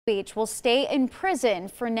Beach will stay in prison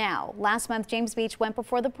for now. Last month, James Beach went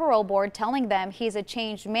before the parole board telling them he's a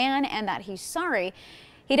changed man and that he's sorry.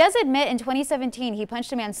 He does admit in 2017 he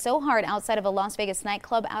punched a man so hard outside of a Las Vegas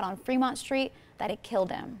nightclub out on Fremont Street that it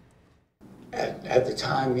killed him. At the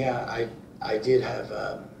time, yeah, I did have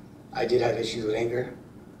issues with anger,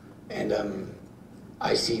 and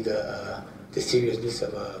I see the seriousness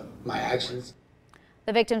of my actions.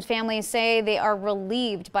 The victims' families say they are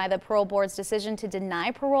relieved by the parole board's decision to deny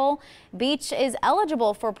parole. Beach is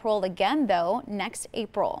eligible for parole again, though, next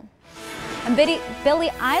April. And Billy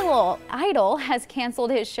Idol has canceled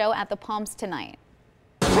his show at the Palms tonight.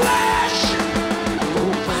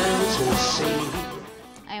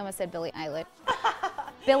 I almost said Billy Eilish.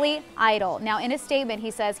 Billy Idol. Now, in a statement,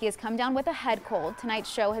 he says he has come down with a head cold. Tonight's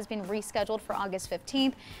show has been rescheduled for August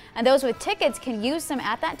 15th, and those with tickets can use them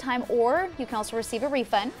at that time, or you can also receive a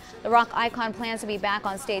refund. The rock icon plans to be back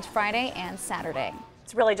on stage Friday and Saturday.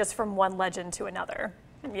 It's really just from one legend to another.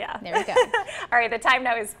 Yeah. There you go. All right, the time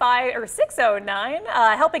now is 6:09,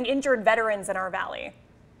 helping injured veterans in our valley.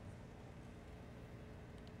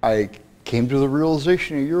 I came to the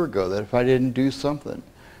realization a year ago that if I didn't do something,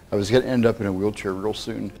 I was going to end up in a wheelchair real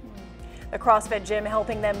soon. The CrossFit gym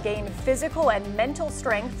helping them gain physical and mental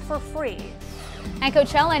strength for free. And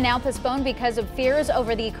Coachella now postponed because of fears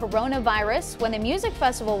over the coronavirus, when the music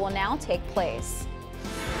festival will now take place.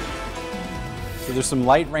 So there's some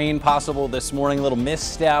light rain possible this morning, a little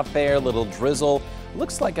mist out there, a little drizzle.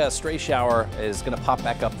 Looks like a stray shower is going to pop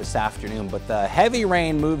back up this afternoon, but the heavy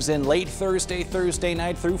rain moves in late Thursday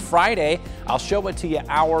night through Friday. I'll show it to you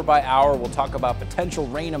hour by hour. We'll talk about potential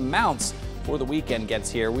rain amounts before the weekend gets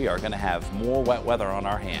here. We are going to have more wet weather on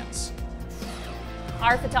our hands.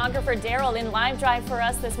 Our photographer Daryl in live drive for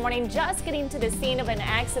us this morning, just getting to the scene of an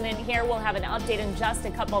accident here. We'll have an update in just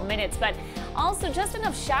a couple minutes, but also just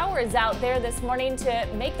enough showers out there this morning to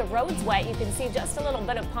make the roads wet. You can see just a little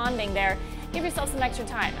bit of ponding there. Give yourself some extra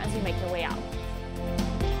time as you make your way out.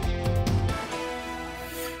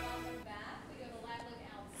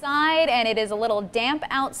 And it is a little damp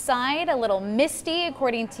outside, a little misty,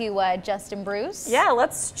 according to Justin Bruce. Yeah,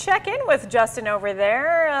 let's check in with Justin over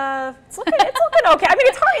there. It's looking okay. I mean,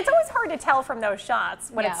 it's always hard to tell from those shots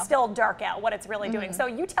when it's still dark out what it's really doing. So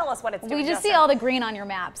you tell us what it's doing. We just Justin. see all the green on your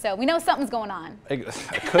map, so we know something's going on. I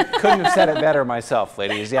couldn't have said it better myself,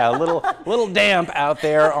 ladies. Yeah, a little damp out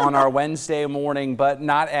there on our Wednesday morning, but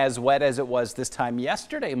not as wet as it was this time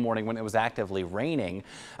yesterday morning when it was actively raining.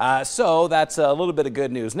 So that's a little bit of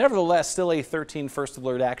good news. Nevertheless, still a 13 first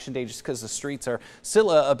alert action day just because the streets are still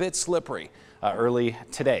a bit slippery early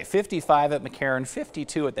today. 55 at McCarran,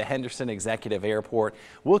 52 at the Henderson Executive Airport.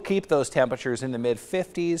 We'll keep those temperatures in the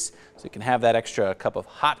mid-50s so you can have that extra cup of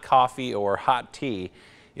hot coffee or hot tea.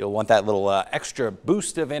 You'll want that little extra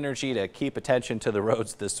boost of energy to keep attention to the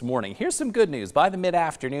roads this morning. Here's some good news. By the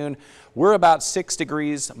mid-afternoon, we're about 6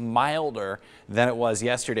 degrees milder than it was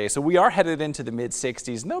yesterday. So we are headed into the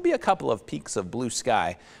mid-60s, and there'll be a couple of peaks of blue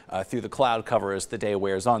sky through the cloud cover as the day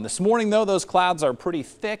wears on. This morning, though, those clouds are pretty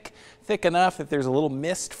thick enough that there's a little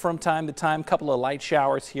mist from time to time, a couple of light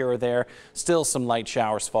showers here or there. Still some light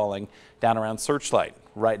showers falling down around Searchlight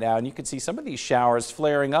right now, and you can see some of these showers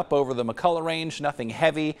flaring up over the McCullough range, nothing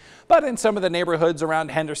heavy, but in some of the neighborhoods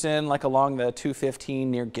around Henderson, like along the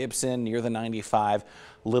 215 near Gibson, near the 95,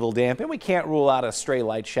 little damp, and we can't rule out a stray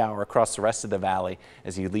light shower across the rest of the valley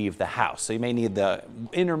as you leave the house. So you may need the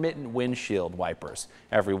intermittent windshield wipers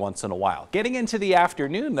every once in a while. Getting into the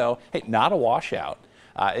afternoon, though, hey, not a washout.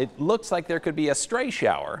 It looks like there could be a stray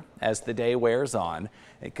shower as the day wears on.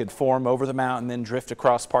 It could form over the mountain, then drift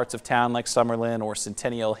across parts of town like Summerlin or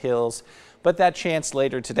Centennial Hills, but that chance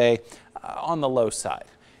later today on the low side.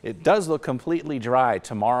 It does look completely dry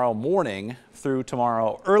tomorrow morning through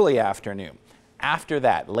tomorrow early afternoon. After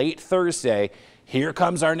that, late Thursday, here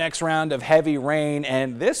comes our next round of heavy rain,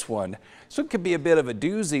 and this one could be a bit of a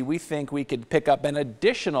doozy. We think we could pick up an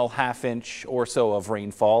additional ½ inch or so of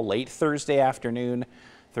rainfall late Thursday afternoon,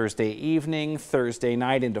 Thursday evening, Thursday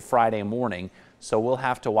night into Friday morning. So we'll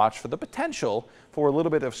have to watch for the potential for a little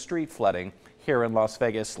bit of street flooding here in Las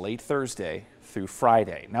Vegas late Thursday through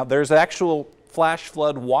Friday. Now there's actual flash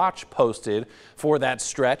flood watch posted for that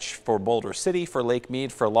stretch for Boulder City, for Lake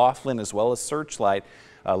Mead, for Laughlin, as well as Searchlight.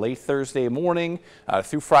 Late Thursday morning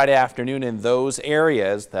through Friday afternoon in those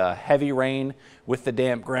areas. The heavy rain with the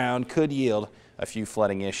damp ground could yield a few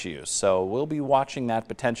flooding issues. So we'll be watching that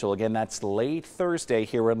potential. Again, that's late Thursday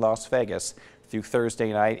here in Las Vegas through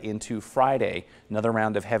Thursday night into Friday. Another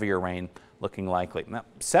round of heavier rain looking likely. Now,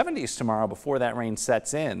 70s tomorrow before that rain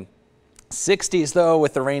sets in. 60s though,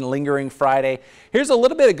 with the rain lingering Friday. Here's a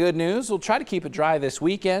little bit of good news. We'll try to keep it dry this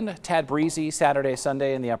weekend. A tad breezy Saturday,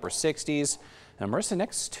 Sunday in the upper 60s. And Marissa,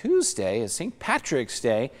 next Tuesday is St. Patrick's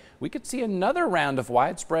Day. We could see another round of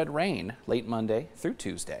widespread rain late Monday through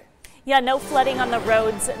Tuesday. Yeah, no flooding on the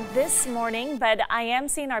roads this morning, but I am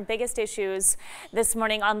seeing our biggest issues this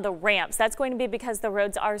morning on the ramps. That's going to be because the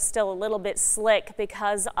roads are still a little bit slick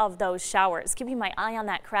because of those showers. Keeping my eye on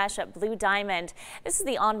that crash at Blue Diamond. This is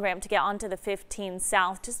the on-ramp to get onto the 15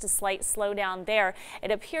 South. Just a slight slowdown there. It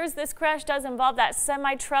appears this crash does involve that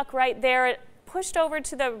semi-truck right there. Pushed over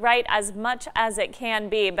to the right as much as it can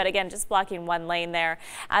be, but again, just blocking one lane there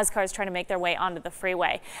as cars trying to make their way onto the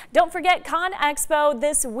freeway. Don't forget Con Expo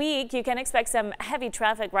this week. You can expect some heavy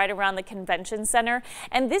traffic right around the convention center,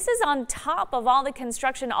 and this is on top of all the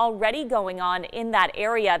construction already going on in that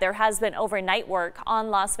area. There has been overnight work on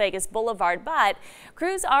Las Vegas Boulevard, but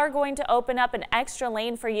crews are going to open up an extra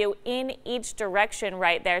lane for you in each direction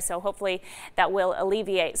right there, so hopefully that will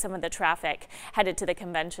alleviate some of the traffic headed to the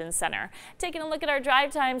convention center. Taking a look at our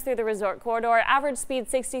drive times through the resort corridor. Average speed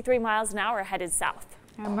 63 miles an hour headed south.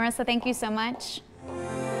 Marissa, thank you so much.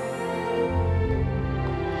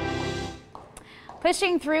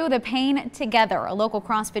 Pushing through the pain together, a local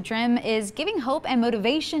CrossFit gym is giving hope and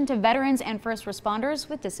motivation to veterans and first responders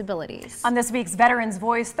with disabilities. On this week's Veterans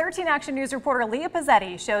Voice, 13 Action News reporter Leah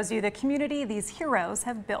Pizzetti shows you the community these heroes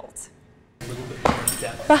have built.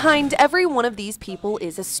 Behind every one of these people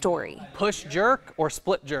is a story. Push jerk or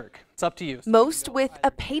split jerk. It's up to you. Most with a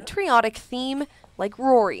patriotic theme, like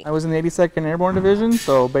Rory. I was in the 82nd Airborne Division,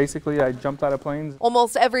 so basically I jumped out of planes.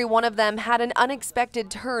 Almost every one of them had an unexpected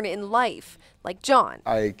turn in life, like John.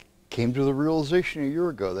 I came to the realization a year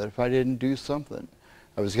ago that if I didn't do something,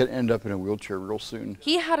 I was going to end up in a wheelchair real soon.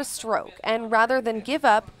 He had a stroke, and rather than give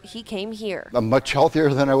up, he came here. I'm much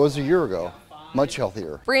healthier than I was a year ago. Much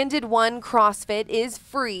healthier. Branded One CrossFit is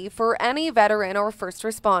free for any veteran or first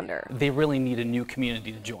responder. They really need a new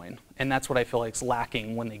community to join. And that's what I feel like is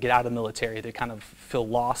lacking when they get out of the military. They kind of feel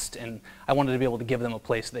lost, and I wanted to be able to give them a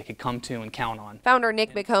place they could come to and count on. Founder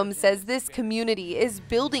Nick McComb says this community is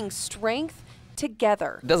building strength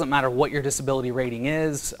together. It doesn't matter what your disability rating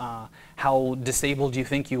is, how disabled you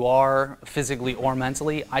think you are, physically or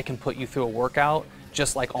mentally, I can put you through a workout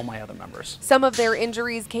just like all my other members. Some of their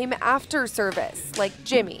injuries came after service, like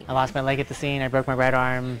Jimmy. I lost my leg at the scene, I broke my right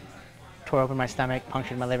arm, tore open my stomach,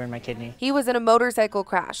 punctured my liver and my kidney. He was in a motorcycle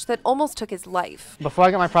crash that almost took his life. Before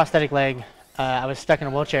I got my prosthetic leg, I was stuck in a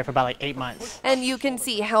wheelchair for about like 8 months. And you can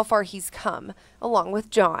see how far he's come, along with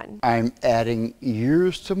John. I'm adding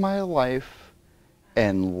years to my life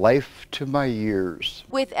and life to my years.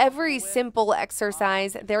 With every simple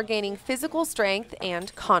exercise, they're gaining physical strength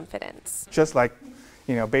and confidence. Just like,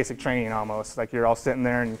 you know, basic training almost. Like you're all sitting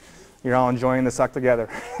there and you're all enjoying the suck together.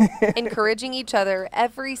 Encouraging each other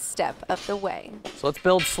every step of the way. So let's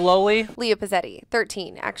build slowly. Leah Pizzetti,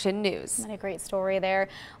 13 Action News. What a great story there.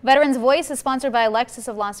 Veterans Voice is sponsored by Lexus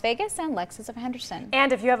of Las Vegas and Lexus of Henderson.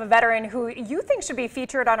 And if you have a veteran who you think should be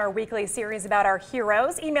featured on our weekly series about our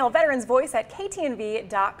heroes, email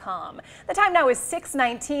veteransvoice@ktnv.com. The time now is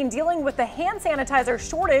 6:19. Dealing with the hand sanitizer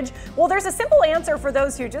shortage, well, there's a simple answer for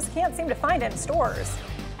those who just can't seem to find it in stores.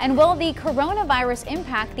 And will the coronavirus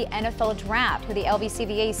impact the NFL draft, who the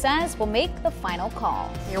LVCVA says will make the final call?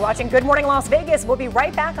 You're watching Good Morning Las Vegas. We'll be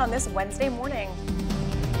right back on this Wednesday morning.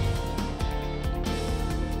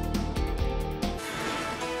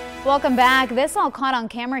 Welcome back. This all caught on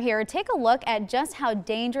camera here. Take a look at just how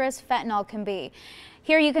dangerous fentanyl can be.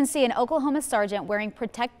 Here you can see an Oklahoma sergeant wearing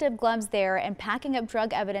protective gloves there and packing up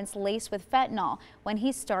drug evidence laced with fentanyl when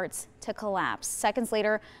he starts to collapse. Seconds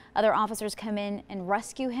later, other officers come in and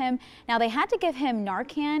rescue him. Now, they had to give him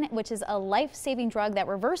Narcan, which is a life-saving drug that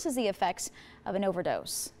reverses the effects of an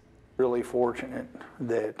overdose. Really fortunate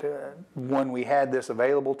that one, we had this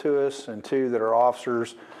available to us, and two, that our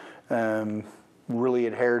officers really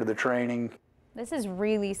adhere to the training. This is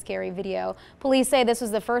really scary video. Police say this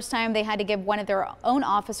was the first time they had to give one of their own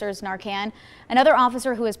officers Narcan. Another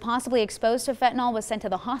officer who is possibly exposed to fentanyl was sent to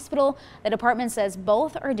the hospital. The department says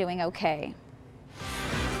both are doing okay.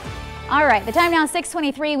 All right, the time now is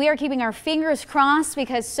 6:23. We are keeping our fingers crossed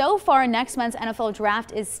because so far next month's NFL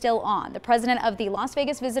draft is still on. The president of the Las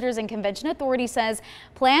Vegas Visitors and Convention Authority says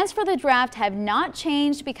plans for the draft have not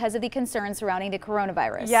changed because of the concerns surrounding the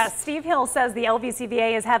coronavirus. Yes, Steve Hill says the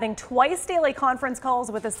LVCVA is having twice daily conference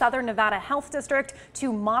calls with the Southern Nevada Health District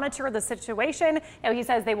to monitor the situation. Now, he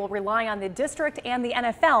says they will rely on the district and the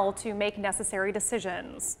NFL to make necessary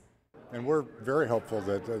decisions. And we're very hopeful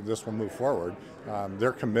that this will move forward.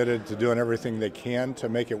 They're committed to doing everything they can to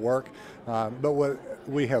make it work. But what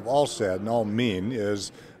we have all said and all mean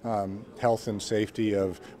is health and safety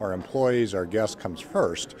of our employees, our guests comes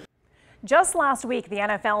first. Just last week, the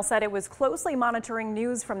NFL said it was closely monitoring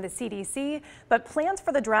news from the CDC, but plans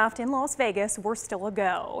for the draft in Las Vegas were still a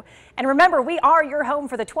go. And remember, we are your home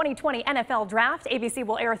for the 2020 NFL Draft. ABC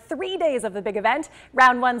will air 3 days of the big event.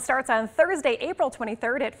 Round 1 starts on Thursday, April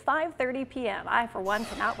 23rd at 5:30 p.m. I, for one,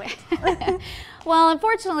 cannot wait. Well,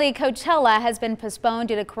 unfortunately, Coachella has been postponed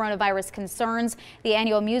due to coronavirus concerns. The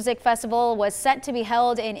annual music festival was set to be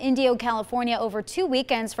held in Indio, California over 2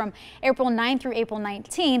 weekends from April 9th through April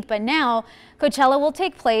 19th, but now Coachella will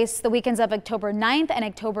take place the weekends of October 9th and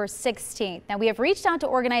October 16th. Now, we have reached out to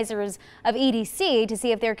organizers of EDC to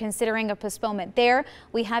see if they're considering a postponement there.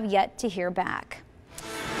 We have yet to hear back.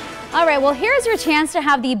 All right, well, here's your chance to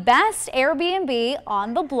have the best Airbnb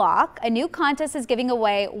on the block. A new contest is giving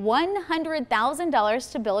away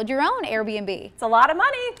 $100,000 to build your own Airbnb. It's a lot of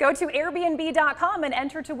money. Go to Airbnb.com and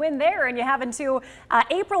enter to win there. And you have until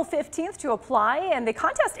April 15th to apply. And the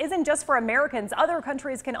contest isn't just for Americans. Other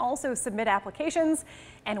countries can also submit applications.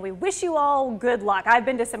 And we wish you all good luck. I've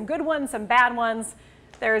been to some good ones, some bad ones.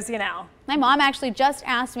 There's, you know. My mom actually just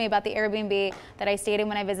asked me about the Airbnb that I stayed in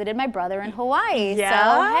when I visited my brother in Hawaii. Yeah?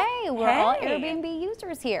 So, hey, we're all Airbnb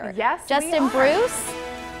users here. Yes, Justin Bruce,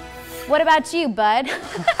 what about you, bud?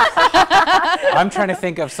 I'm trying to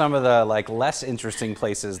think of some of the less interesting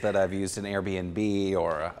places that I've used an Airbnb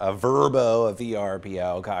or a Vrbo, a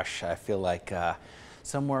VRBO. Gosh, I feel like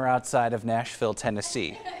somewhere outside of Nashville,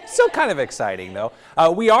 Tennessee. Still kind of exciting, though.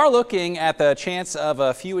 We are looking at the chance of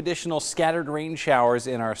a few additional scattered rain showers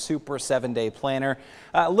in our Super 7-day planner.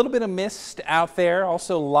 A little bit of mist out there,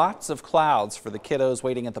 also lots of clouds for the kiddos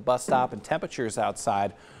waiting at the bus stop, and temperatures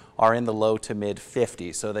outside are in the low to mid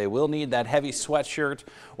 50s, so they will need that heavy sweatshirt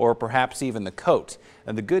or perhaps even the coat.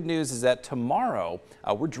 And the good news is that tomorrow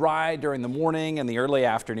we're dry during the morning and the early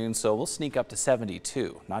afternoon, so we'll sneak up to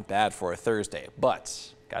 72. Not bad for a Thursday,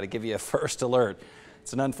 but got to give you a first alert.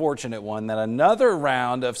 It's an unfortunate one that another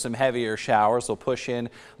round of some heavier showers will push in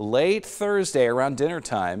late Thursday around dinner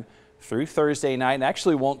time through Thursday night, and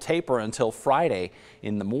actually won't taper until Friday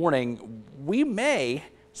in the morning. We may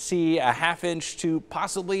see a ½ to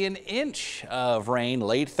possibly an inch of rain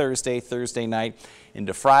late Thursday night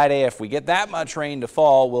into Friday. If we get that much rain to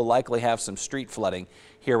fall, we'll likely have some street flooding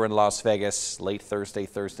here in Las Vegas late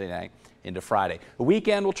Thursday night into Friday. The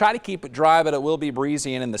weekend, we'll try to keep it dry, but it will be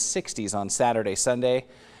breezy and in the 60s on Saturday, Sunday.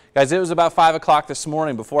 Guys, it was about 5 o'clock this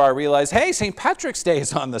morning before I realized, hey, St. Patrick's Day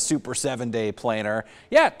is on the Super 7-day planner.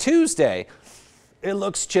 Yeah, Tuesday. It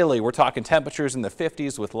looks chilly. We're talking temperatures in the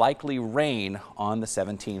 50s with likely rain on the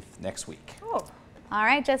 17th next week. Oh. All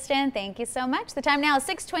right, Justin, thank you so much. The time now is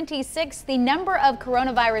 6:26. The number of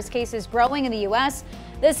coronavirus cases growing in the U.S.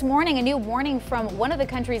 This morning, a new warning from one of the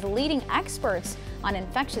country's leading experts on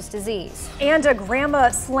infectious disease. And a grandma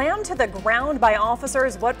slammed to the ground by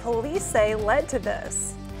officers. What police say led to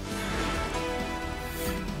this.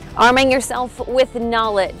 Arming yourself with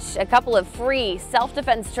knowledge. A couple of free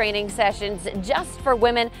self-defense training sessions just for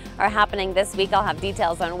women are happening this week. I'll have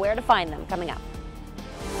details on where to find them coming up.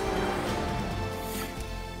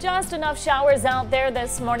 Just enough showers out there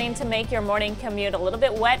this morning to make your morning commute a little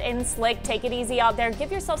bit wet and slick. Take it easy out there.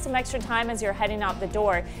 Give yourself some extra time as you're heading out the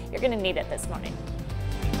door. You're going to need it this morning.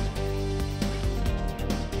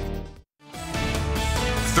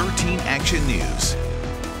 13 Action News.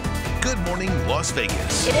 Good morning, Las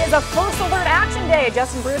Vegas. It is a First Alert Action Day.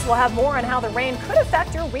 Justin Bruce will have more on how the rain could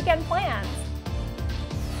affect your weekend plans.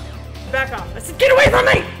 Back off. Get away from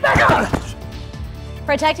me! Back off!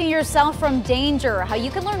 Protecting yourself from danger, how you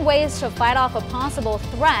can learn ways to fight off a possible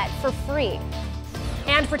threat for free.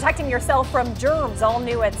 And protecting yourself from germs, all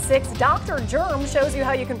new at 6. Dr. Germ shows you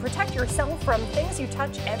how you can protect yourself from things you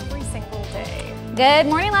touch every single day. Good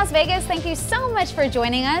morning, Las Vegas. Thank you so much for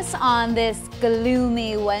joining us on this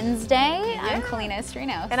gloomy Wednesday. Yeah. I'm Kalina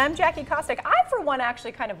Estrinos. And I'm Jackie Kostick. I, for one,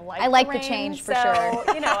 actually kind of like the rain, change for so,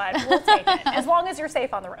 sure. You know what, we'll take it. As long as you're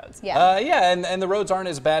safe on the roads. Yeah. And the roads aren't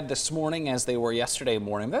as bad this morning as they were yesterday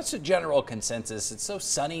morning. That's a general consensus. It's so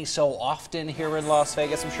sunny so often here in Las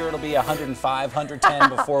Vegas. I'm sure it'll be 105, 110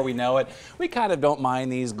 before we know it. We kind of don't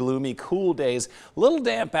mind these gloomy, cool days. A little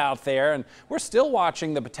damp out there, and we're still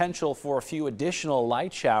watching the potential for a few additional additional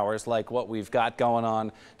light showers like what we've got going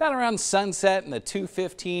on down around Sunset and the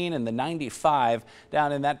 215 and the 95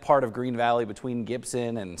 down in that part of Green Valley between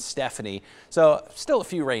Gibson and Stephanie. So still a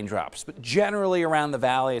few raindrops, but generally around the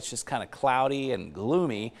valley it's just kind of cloudy and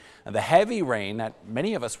gloomy. And the heavy rain that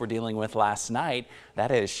many of us were dealing with last night, that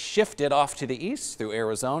has shifted off to the east through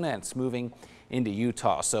Arizona and it's moving into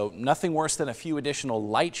Utah. So nothing worse than a few additional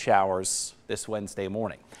light showers this Wednesday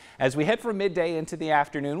morning. As we head from midday into the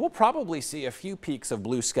afternoon, we'll probably see a few peaks of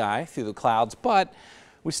blue sky through the clouds, but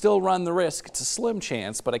we still run the risk. It's a slim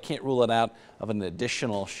chance, but I can't rule it out of an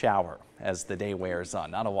additional shower as the day wears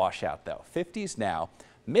on. Not a washout though. 50s now,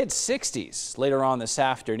 mid-60s later on this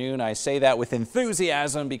afternoon. I say that with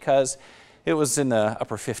enthusiasm because it was in the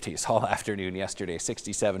upper 50s all afternoon yesterday.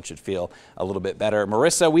 67 should feel a little bit better.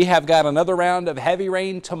 Marissa, we have got another round of heavy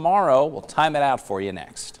rain tomorrow. We'll time it out for you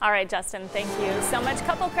next. All right, Justin, thank you so much.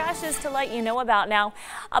 Couple crashes to let you know about now.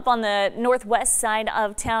 Up on the northwest side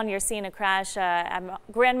of town, you're seeing a crash at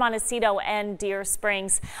Grand Montecito and Deer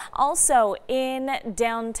Springs. Also in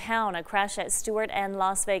downtown, a crash at Stewart and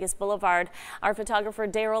Las Vegas Boulevard. Our photographer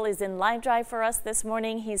Daryl is in live drive for us this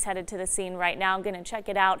morning. He's headed to the scene right now. I'm going to check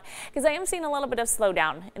it out because I am seeing a little bit of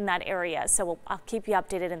slowdown in that area, so I'll keep you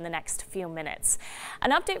updated in the next few minutes.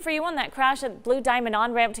 An update for you on that crash at Blue Diamond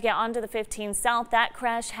on-ramp to get onto the 15 South. That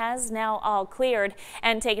crash has now all cleared.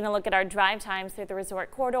 And taking a look at our drive times through the resort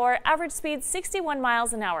corridor, average speed 61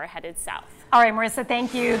 miles an hour headed south. All right, Marissa,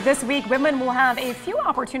 thank you. This week, women will have a few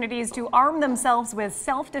opportunities to arm themselves with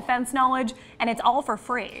self-defense knowledge, and it's all for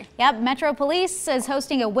free. Yep, Metro Police is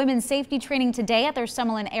hosting a women's safety training today at their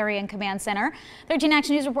Summerlin Area and Command Center. 13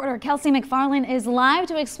 Action News reporter Kelsey McFarland is live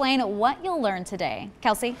to explain what you'll learn today.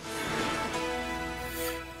 Kelsey?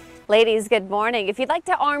 Ladies, good morning. If you'd like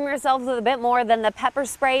to arm yourselves with a bit more than the pepper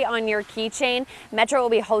spray on your keychain, Metro will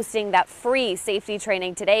be hosting that free safety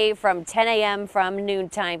training today from 10 a.m. from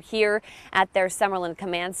noontime here at their Summerlin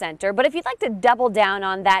Command Center. But if you'd like to double down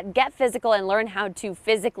on that, get physical and learn how to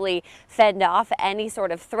physically fend off any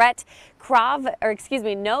sort of threat, Nomad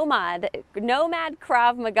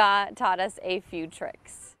Krav Maga taught us a few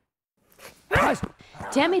tricks.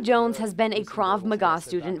 Tammy Jones has been a Krav Maga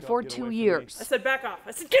student for 2 years. I said back off.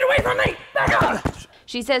 I said get away from me! Back off!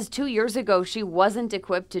 She says 2 years ago she wasn't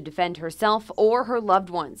equipped to defend herself or her loved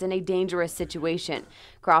ones in a dangerous situation.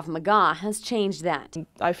 Krav Maga has changed that.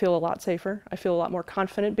 I feel a lot safer. I feel a lot more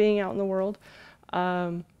confident being out in the world.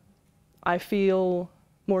 I feel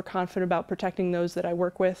more confident about protecting those that I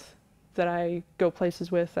work with, that I go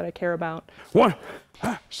places with, that I care about.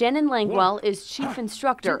 Shannon Langwell is chief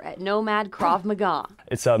instructor at Nomad Krav Maga.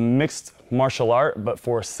 It's a mixed martial art, but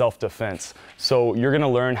for self-defense. So you're going to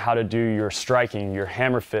learn how to do your striking, your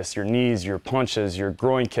hammer fists, your knees, your punches, your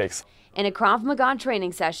groin kicks. In a Krav Maga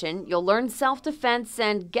training session, you'll learn self-defense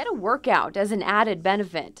and get a workout as an added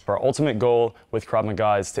benefit. Our ultimate goal with Krav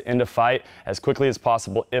Maga is to end a fight as quickly as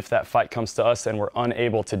possible if that fight comes to us and we're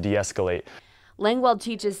unable to de-escalate. Langwell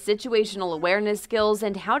teaches situational awareness skills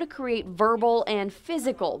and how to create verbal and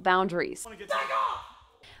physical boundaries.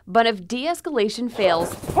 But if de-escalation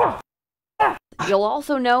fails, you'll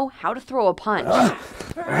also know how to throw a punch.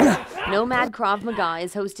 Nomad Krav Maga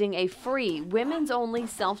is hosting a free women's-only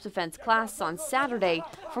self-defense class on Saturday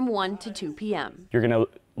from 1 to 2 p.m. You're going to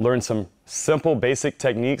learn some simple, basic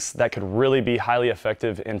techniques that could really be highly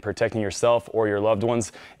effective in protecting yourself or your loved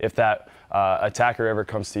ones if that attacker ever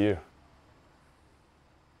comes to you.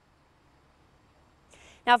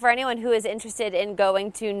 Now, for anyone who is interested in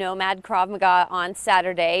going to Nomad Krav Maga on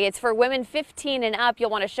Saturday, it's for women 15 and up.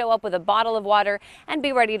 You'll want to show up with a bottle of water and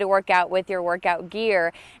be ready to work out with your workout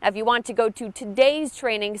gear. Now, if you want to go to today's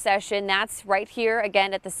training session, that's right here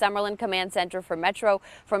again at the Summerlin Command Center for Metro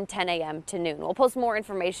from 10 a.m. to noon. We'll post more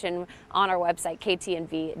information on our website,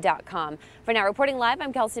 ktnv.com. For now, reporting live,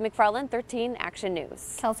 I'm Kelsey McFarland, 13 Action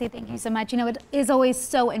News. Kelsey, thank you so much. You know, it is always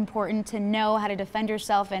so important to know how to defend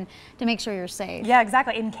yourself and to make sure you're safe. Yeah,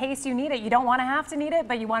 exactly. In case you need it. You don't want to have to need it,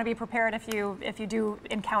 but you want to be prepared if you do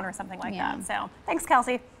encounter something like that. So thanks,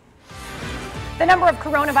 Kelsey. The number of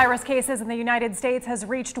coronavirus cases in the United States has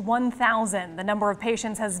reached 1,000. The number of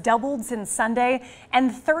patients has doubled since Sunday,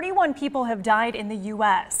 and 31 people have died in the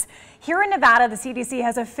U.S. Here in Nevada, the CDC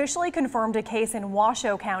has officially confirmed a case in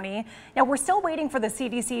Washoe County. Now, we're still waiting for the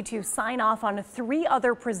CDC to sign off on 3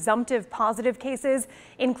 other presumptive positive cases,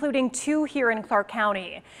 including 2 here in Clark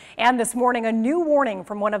County. And this morning, a new warning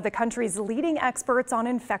from one of the country's leading experts on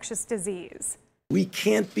infectious disease. We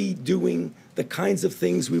can't be doing the kinds of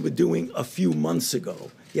things we were doing a few months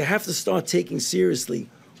ago. You have to start taking seriously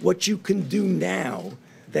what you can do now,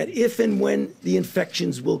 that if and when the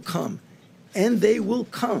infections will come, and they will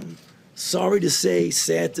come, sorry to say,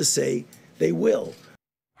 sad to say, they will.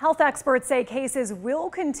 Health experts say cases will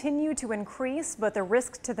continue to increase, but the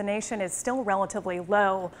risk to the nation is still relatively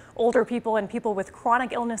low. Older people and people with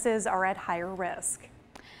chronic illnesses are at higher risk.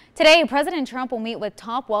 Today, President Trump will meet with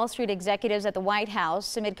top Wall Street executives at the White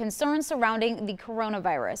House amid concerns surrounding the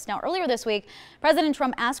coronavirus. Now, earlier this week, President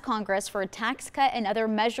Trump asked Congress for a tax cut and other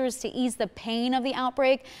measures to ease the pain of the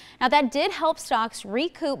outbreak. Now, that did help stocks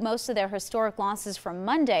recoup most of their historic losses from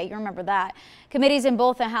Monday. You remember that. Committees in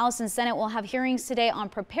both the House and Senate will have hearings today on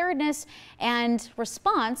preparedness and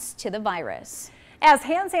response to the virus. As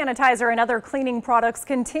hand sanitizer and other cleaning products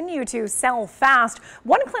continue to sell fast,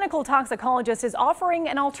 one clinical toxicologist is offering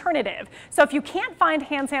an alternative. So if you can't find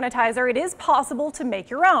hand sanitizer, it is possible to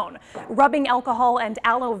make your own. Rubbing alcohol and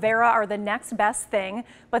aloe vera are the next best thing,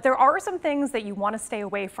 but there are some things that you want to stay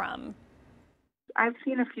away from. I've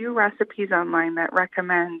seen a few recipes online that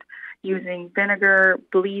recommend using vinegar,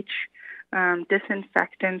 bleach,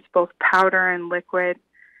 disinfectants, both powder and liquid,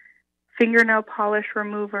 fingernail polish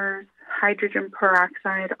removers, hydrogen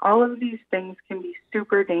peroxide. All of these things can be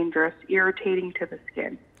super dangerous, irritating to the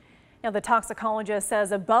skin. Now, the toxicologist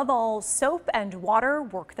says above all, soap and water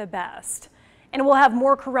work the best. And we'll have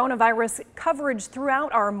more coronavirus coverage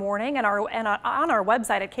throughout our morning and on our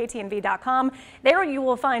website at ktnv.com. There you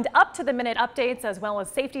will find up-to-the-minute updates as well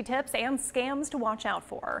as safety tips and scams to watch out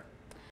for.